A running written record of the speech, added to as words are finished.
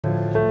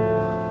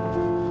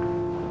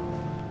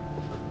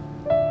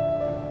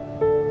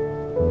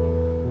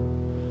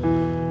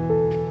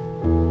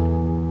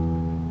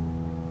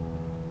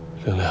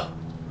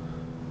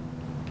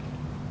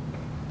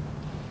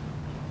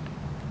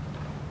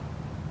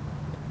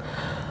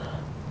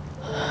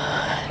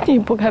你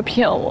不该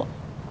骗我。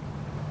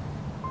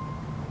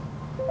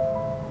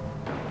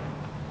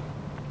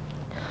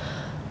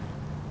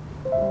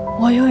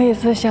我又一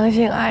次相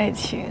信爱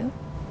情，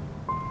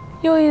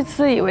又一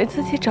次以为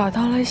自己找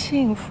到了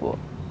幸福，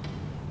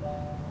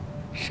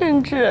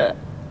甚至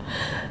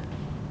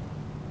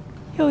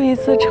又一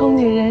次憧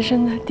憬人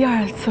生的第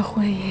二次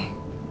婚姻。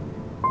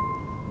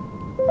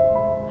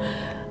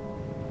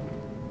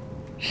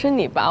是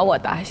你把我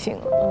打醒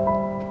了。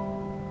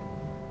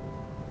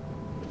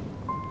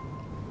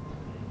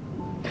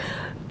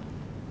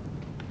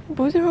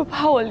不就是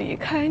怕我离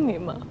开你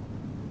吗？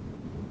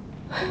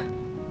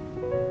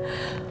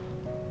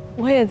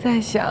我也在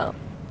想，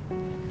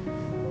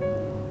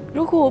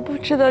如果我不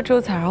知道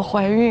周彩儿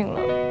怀孕了，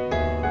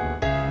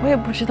我也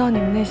不知道你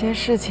们那些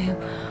事情，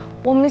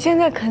我们现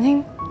在肯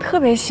定特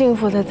别幸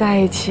福的在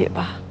一起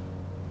吧。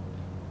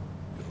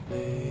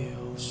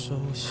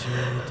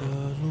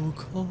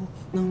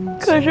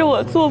可是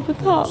我做不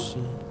到。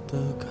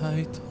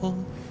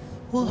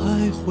我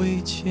还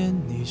会牵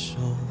你手，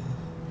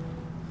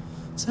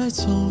再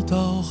走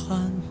到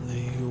含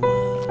泪弯。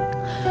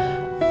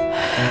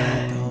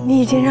你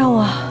已经让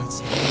我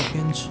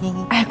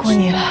爱过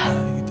你了，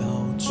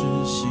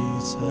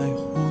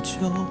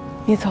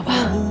你走吧。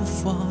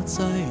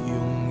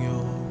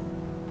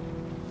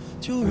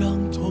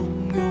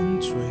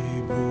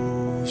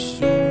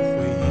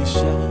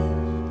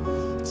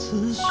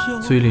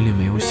所以琳琳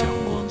没有想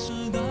过，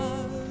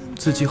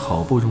自己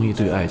好不容易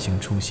对爱情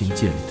重新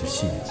建立的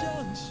信任，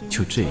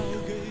就这样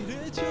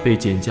被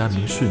简佳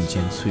明瞬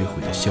间摧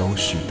毁的消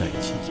失殆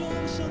尽。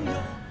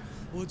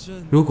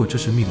如果这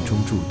是命中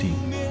注定，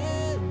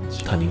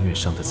他宁愿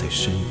伤得再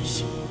深一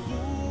些，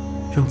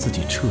让自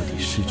己彻底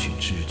失去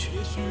知觉。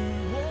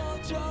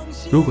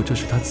如果这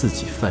是他自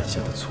己犯下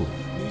的错误，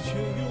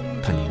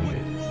他宁愿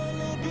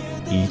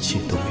一切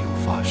都没有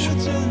发生。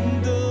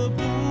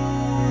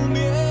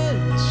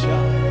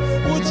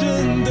我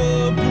真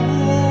的不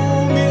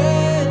勉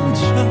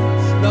强，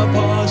哪怕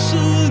是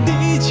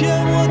你欠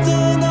我的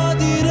那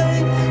滴泪，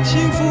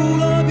幸福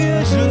了别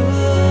人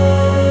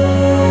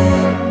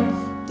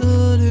的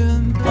脸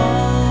庞。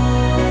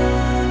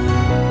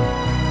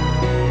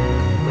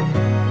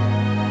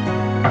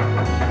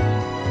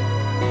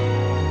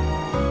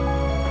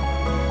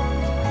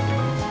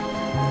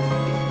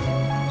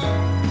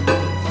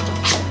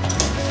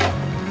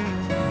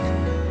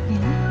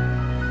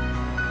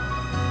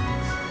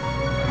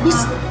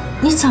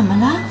你怎么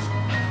了？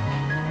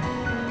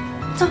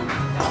走。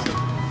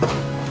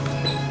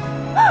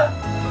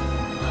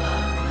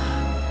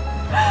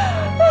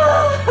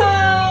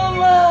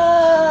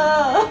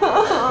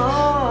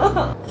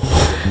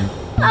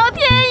老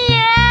天爷，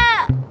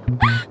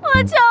我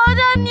求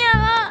求你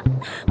了，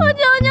我求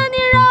求你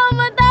让我们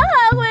大海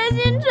回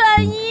心转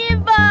意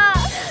吧！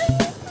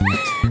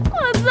我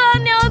做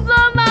牛做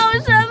马，我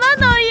什么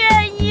都愿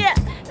意，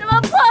什么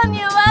破女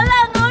王、烂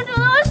公主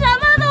的，我什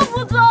么都不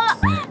做了。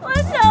我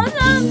求求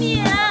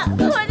你，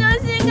我就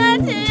心甘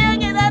情愿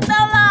给他当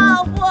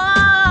老婆。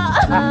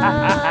行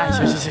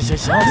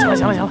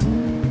了，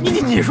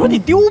你说你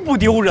丢不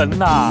丢人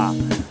呐？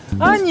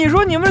啊，你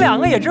说你们两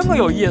个也真够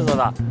有意思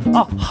的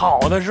啊！好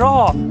的时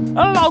候，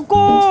老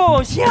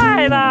公、亲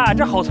爱的，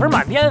这好词儿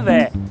满天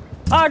飞，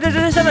啊，这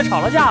现在吵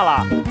了架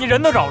了，你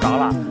人都找不着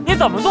了，你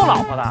怎么做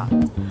老婆的？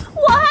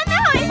我还没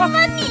好意思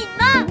问你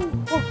呢。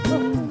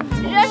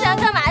你这人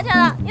干嘛去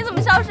了？你怎么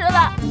消失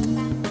了？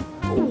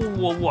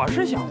我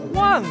是想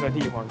换个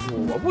地方住，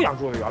我不想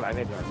住原来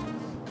那地儿。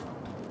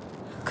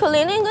可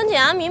琳琳跟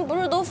简阿明不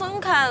是都分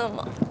开了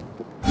吗？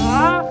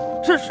啊，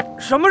是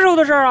什么时候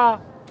的事啊？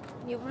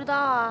你不知道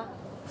啊？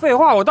废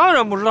话，我当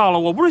然不知道了，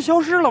我不是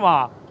消失了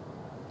吗？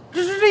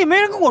这也没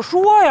人跟我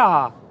说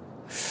呀。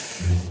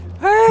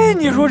哎，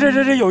你说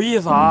这有意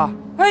思啊？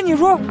哎，你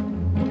说，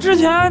之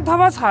前他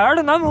把彩儿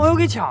的男朋友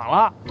给抢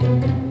了，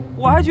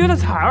我还觉得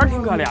彩儿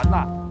挺可怜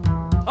的。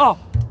哦，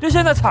这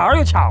现在彩儿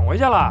又抢回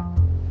去了，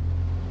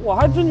我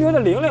还真觉得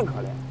玲玲可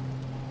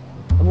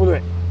怜。不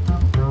对，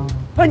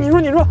哎，你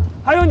说，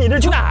还有你这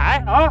邱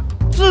海啊，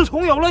自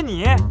从有了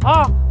你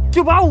啊，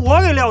就把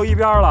我给撂一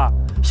边了。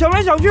想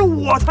来想去，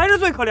我才是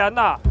最可怜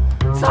的。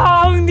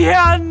苍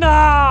天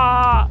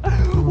呐！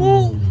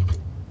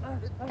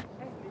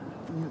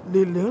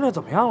玲玲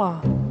怎么样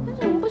了？你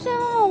怎么不先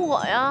问问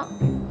我呀？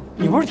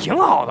你不是挺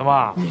好的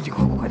吗？你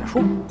快点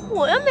说。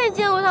我又没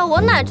见过他，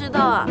我哪知道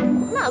啊？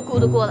哪顾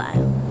得过来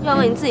呀？要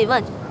问你自己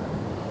问去。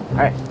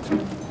哎，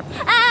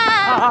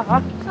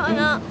小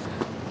杨，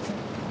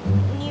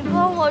你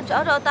帮我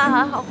找找大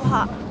海好不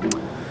好？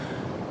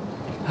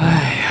哎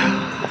呀，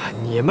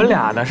你们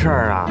俩的事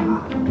儿啊，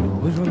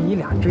我跟你说，你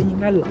俩真应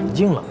该冷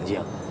静冷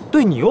静，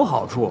对你有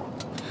好处。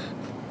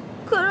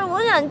可是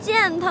我想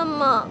见他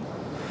嘛。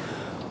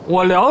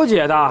我了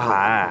解大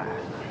海，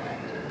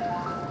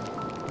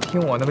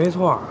听我的没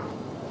错。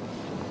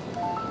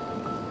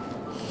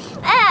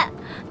哎，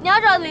你要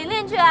找琳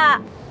琳去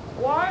啊？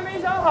我还没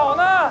想好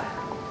呢。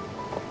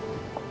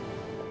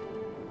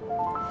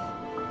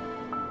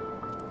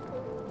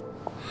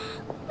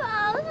大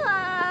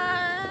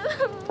海，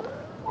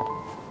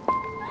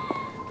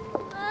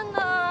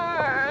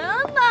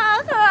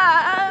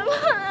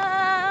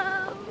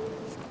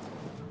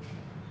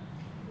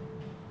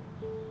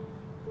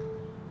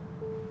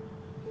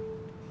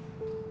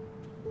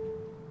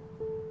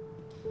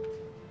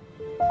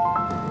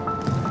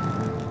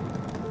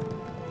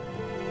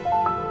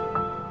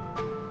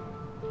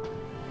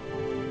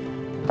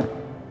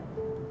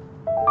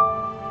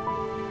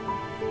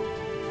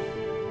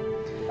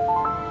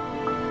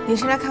你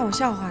是来看我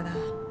笑话的，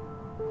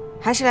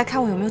还是来看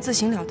我有没有自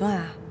行了断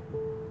啊？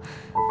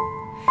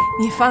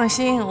你放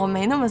心，我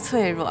没那么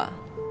脆弱。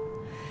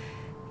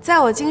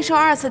在我经受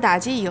2次打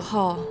击以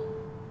后，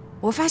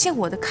我发现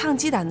我的抗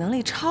击打能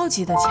力超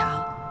级的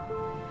强。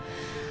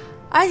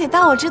而且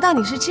当我知道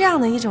你是这样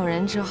的一种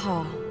人之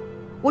后，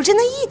我真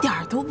的一点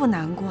都不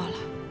难过了。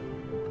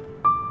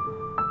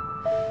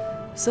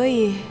所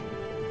以，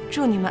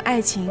祝你们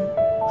爱情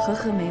和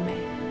和美美，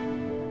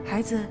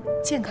孩子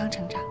健康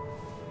成长。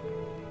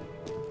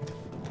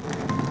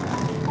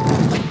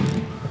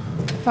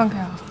放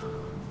开啊！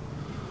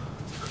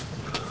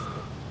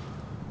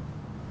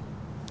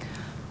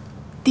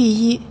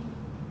第一，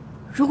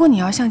如果你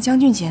要像江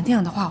俊杰那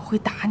样的话，我会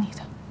打你的。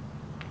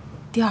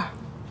第二，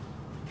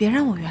别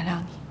让我原谅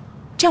你，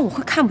这样我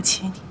会看不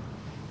起你。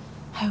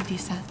还有第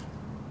三，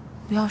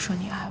不要说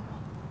你爱我，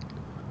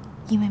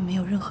因为没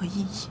有任何意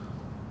义。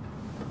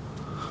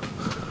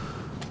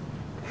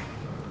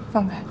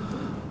放开！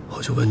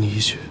我就问你一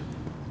句，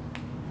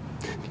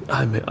你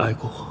爱没爱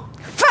过我？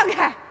放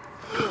开！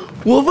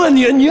我问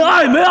你，你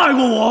爱没爱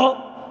过我？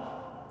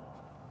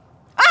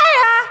爱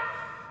啊！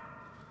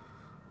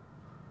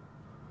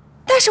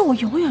但是我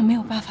永远没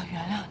有办法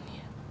原谅你。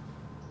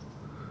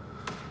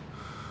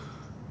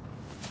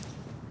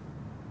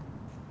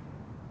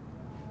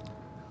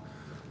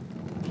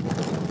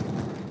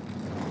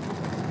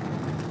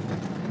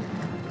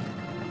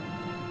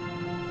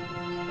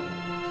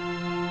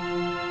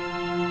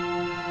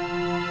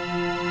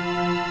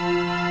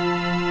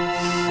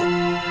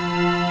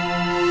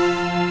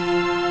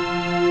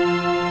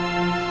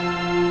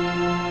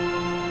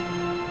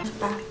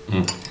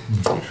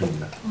是你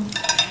的。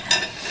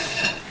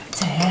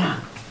崽儿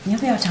啊，你要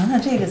不要尝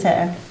尝这个崽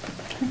儿？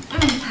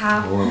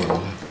好。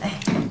哎，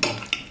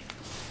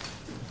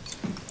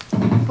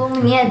伯母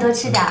你也多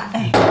吃点。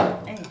哎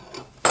哎，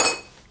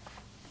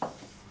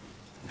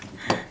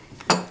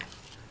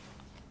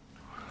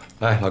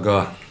来，老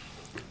哥，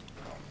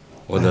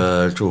我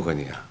得祝贺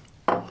你啊！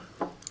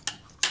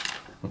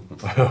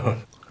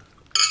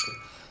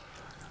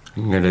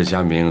你看这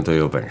佳明多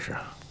有本事，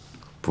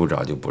不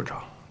找就不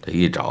找，这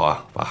一找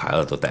啊，把孩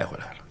子都带回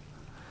来了。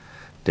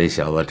这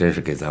小子真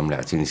是给咱们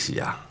俩惊喜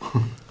呀！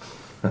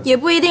也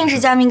不一定是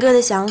佳明哥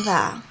的想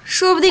法，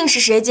说不定是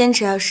谁坚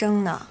持要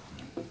生呢。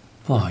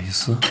不好意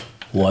思，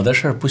我的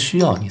事儿不需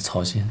要你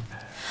操心。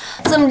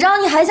怎么着，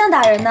你还想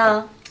打人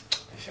呢？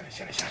行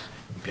了，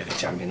你别跟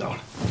佳明闹了。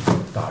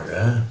打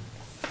人？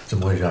怎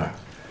么回事？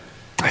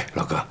哎，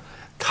老哥，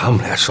他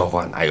们俩说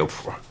话哪有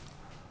谱？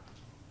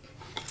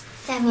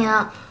佳明，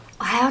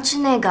我还要吃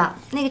那个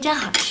真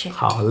好吃。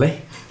好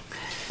嘞。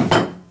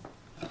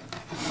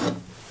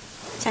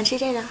想吃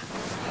这个？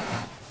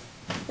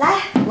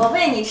来，我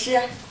喂你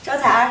吃。周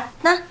彩儿，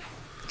那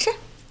吃，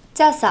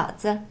叫嫂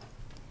子。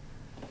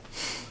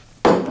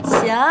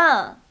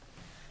行，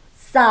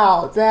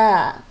嫂子，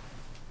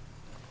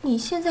你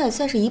现在也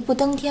算是一步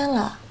登天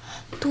了，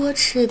多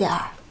吃点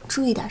儿，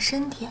注意点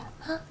身体啊。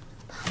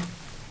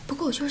不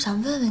过我就是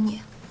想问问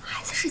你，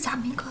孩子是佳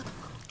明哥的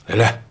吗？蕾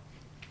蕾，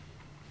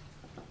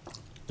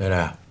蕾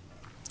蕾，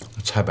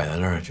菜摆在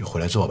那儿，就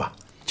回来做吧。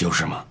就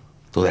是嘛，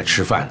都在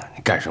吃饭呢，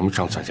你干什么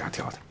上蹿下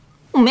跳的？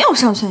我没有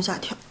上蹿下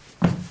跳，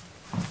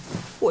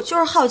我就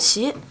是好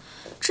奇，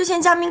之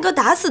前佳明哥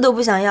打死都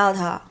不想要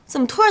他，怎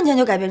么突然间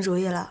就改变主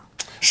意了？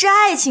是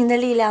爱情的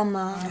力量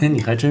吗？哎，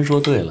你还真说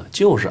对了，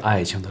就是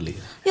爱情的力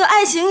量。有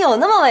爱情有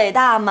那么伟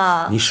大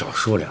吗？你少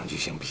说两句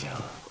行不行？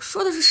我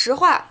说的是实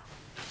话。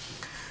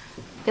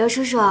刘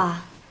叔叔，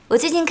我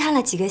最近看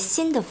了几个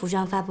新的服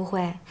装发布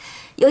会，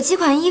有几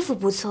款衣服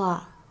不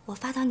错，我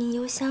发到您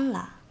邮箱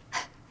了。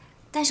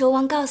但是我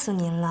忘告诉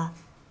您了，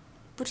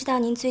不知道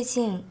您最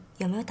近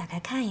有没有打开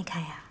看一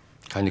看呀？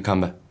看就看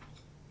呗，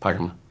怕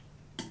什么？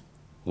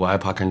我还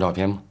怕看照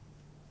片吗？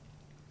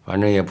反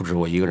正也不止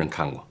我一个人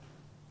看过，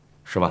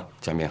是吧，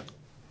佳明？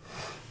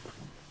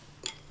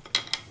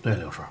对，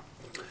刘叔，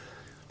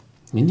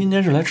您今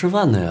天是来吃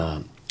饭的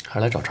呀，还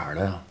是来找茬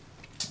的呀？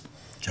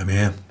佳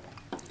明，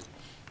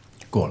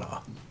过了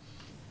啊。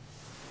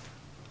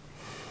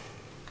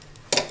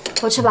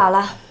我吃饱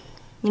了，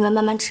你们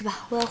慢慢吃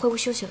吧，我要回屋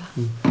休息了。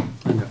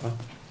慢点啊。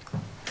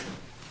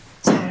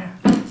崽儿，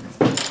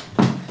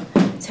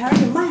崽儿，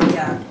你慢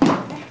点儿，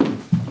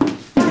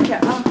慢点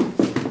啊。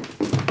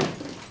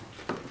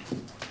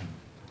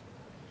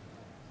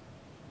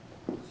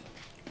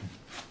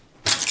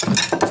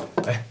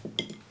哎，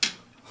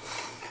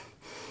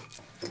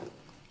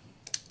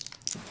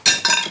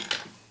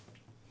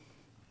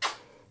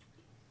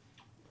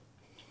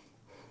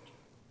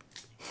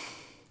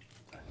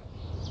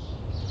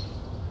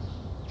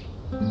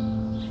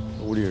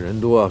屋里人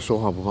多，说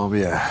话不方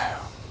便。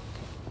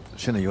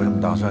现在有什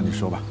么打算？你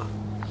说吧。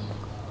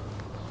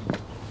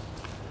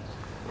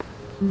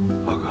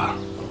老哥，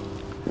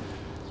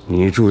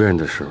你住院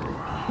的时候，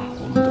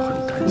我们都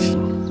很担心。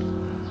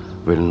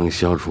为了能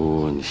消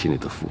除你心里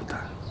的负担，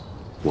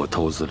我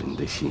投资了你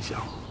的新项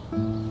目。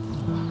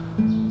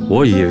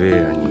我以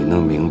为啊，你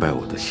能明白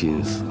我的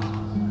心思，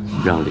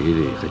让蕾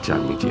蕾和佳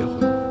明结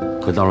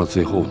婚。可到了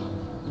最后呢，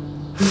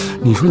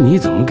你说你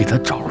怎么给他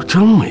找了这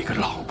么一个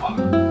老婆？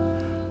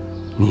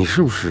你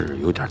是不是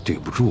有点对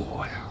不住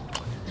我呀？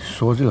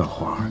说这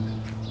话，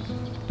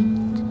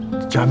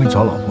佳明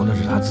找老婆那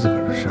是他自个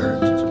儿的事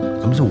儿，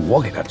怎么是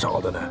我给他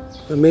找的呢？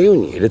那没有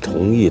你的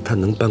同意，他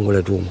能搬过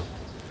来住吗？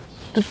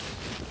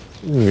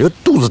你这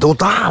肚子都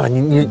大了，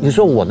你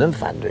说我能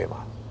反对吗？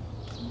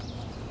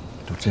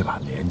都这把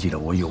年纪了，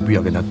我有必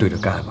要跟他对着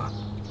干吗？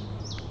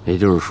也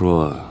就是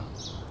说，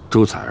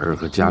周彩儿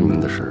和佳明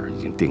的事儿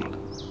已经定了，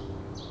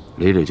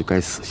蕾蕾就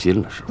该死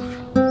心了，是不是？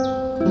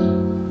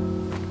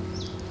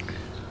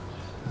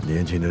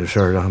年轻人的事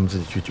儿让他们自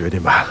己去决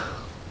定吧。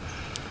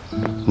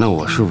那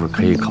我是不是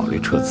可以考虑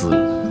撤资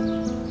了？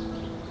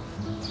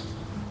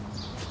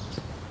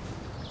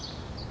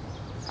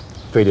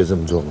非得这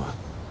么做吗？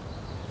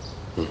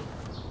嗯。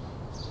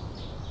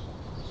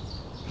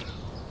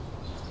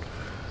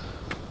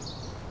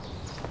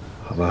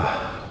好吧，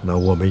那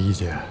我没意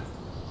见。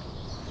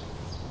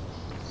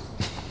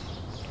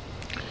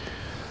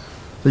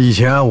以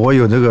前我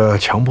有那个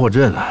强迫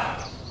症啊，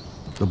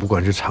那不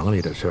管是厂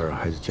里的事儿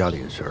还是家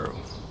里的事儿，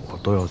我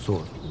都要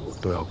做，我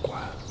都要管。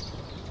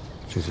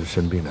这次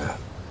生病了，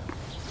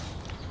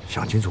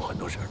想清楚很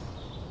多事儿，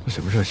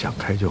什么事儿想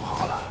开就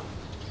好了。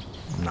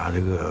拿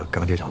这个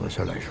钢铁厂的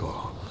事儿来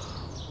说，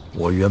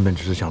我原本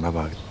只是想他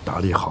把打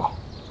理好，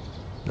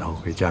然后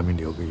给佳明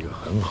留个一个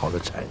很好的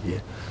产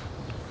业。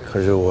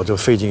可是我就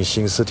费尽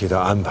心思替他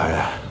安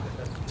排，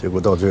结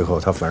果到最后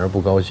他反而不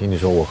高兴。你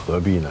说我何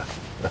必呢？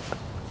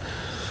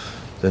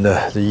真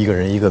的，这一个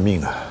人一个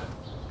命啊。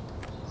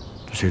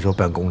谁说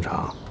办工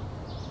厂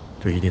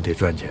就一定得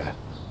赚钱？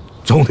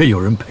总得有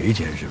人赔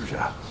钱，是不是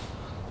啊？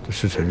这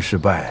是成是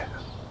败，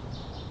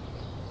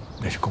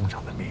那是工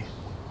厂的命。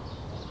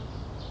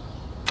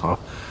好，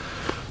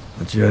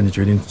那既然你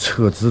决定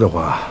撤资的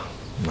话，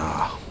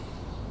那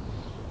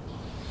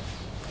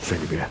随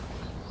你便。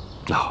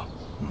那好，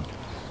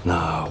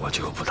那我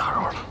就不打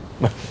扰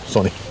了。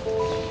送你。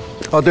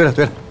哦，对了，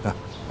啊，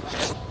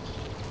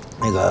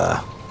那个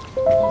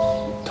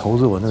投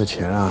资我那个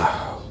钱啊，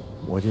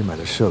我已经买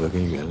了设备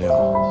跟原料，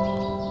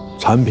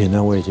产品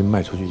呢我已经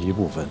卖出去一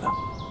部分了。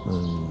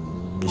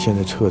你现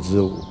在撤资，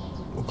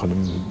我可能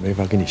没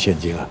法给你现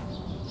金啊。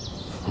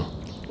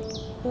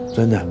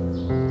真的。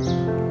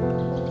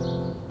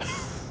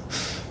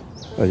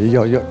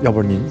要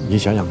不你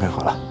想想看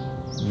好了，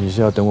你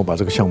是要等我把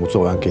这个项目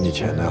做完给你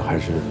钱呢，还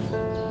是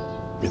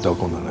你到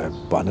工厂来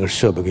把那个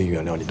设备跟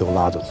原料你都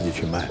拉走自己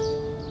去卖？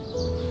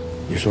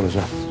你说了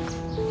算。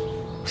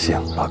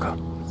行，老哥，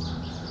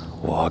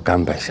我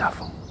甘拜下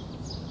风。